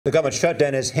The government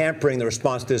shutdown is hampering the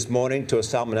response this morning to a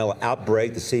Salmonella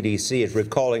outbreak. The CDC is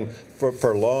recalling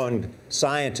furloughed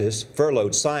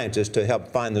scientists to help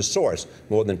find the source.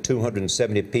 More than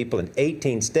 270 people in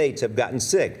 18 states have gotten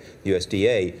sick. The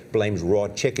USDA blames raw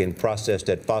chicken processed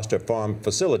at Foster Farm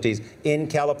facilities in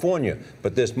California.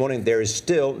 But this morning, there is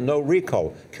still no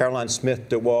recall. Caroline Smith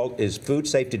DeWaal is Food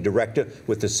Safety Director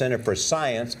with the Center for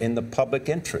Science in the Public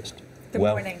Interest. Good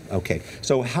morning. Okay.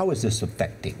 So how is this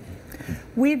affecting?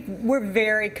 We're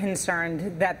very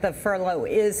concerned that the furlough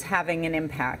is having an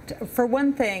impact. For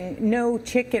one thing, no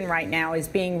chicken right now is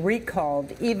being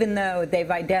recalled, even though they've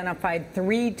identified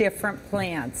 3 different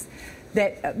plants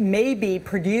that may be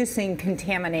producing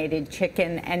contaminated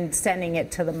chicken and sending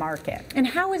it to the market. And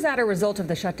how is that a result of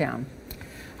the shutdown?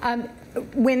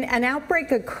 When an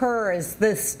outbreak occurs,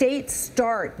 the states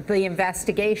start the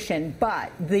investigation,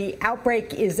 but the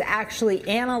outbreak is actually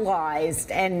analyzed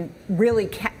and really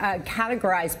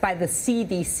categorized by the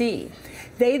CDC.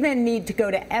 They then need to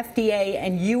go to FDA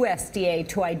and USDA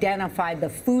to identify the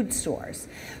food source.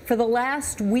 For the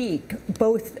last week,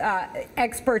 both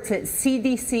experts at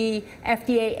CDC,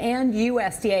 FDA, and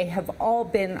USDA have all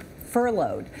been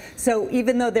furloughed. So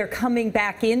even though they're coming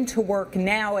back into work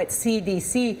now at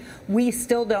CDC, we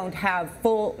still don't have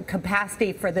full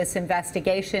capacity for this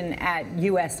investigation at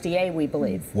USDA, we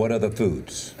believe. What are the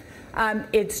foods?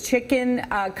 It's chicken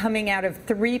coming out of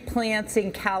 3 plants in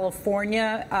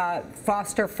California,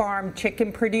 Foster Farm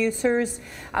chicken producers.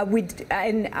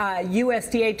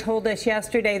 USDA told us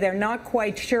yesterday they're not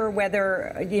quite sure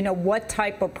whether, what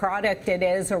type of product it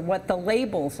is or what the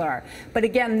labels are. But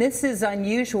again, this is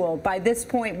unusual. By this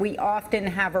point, we often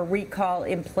have a recall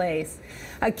in place.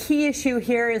 A key issue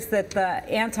here is that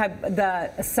the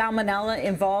salmonella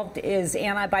involved is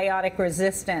antibiotic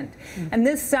resistant. And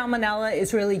this salmonella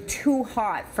is really too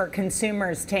hot for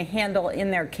consumers to handle in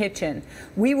their kitchen.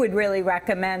 We would really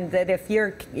recommend that if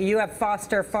you have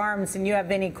Foster Farms and you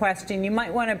have any question, you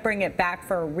might want to bring it back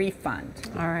for a refund.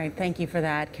 All right. Thank you for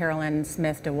that, Caroline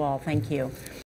Smith DeWaal. Thank you.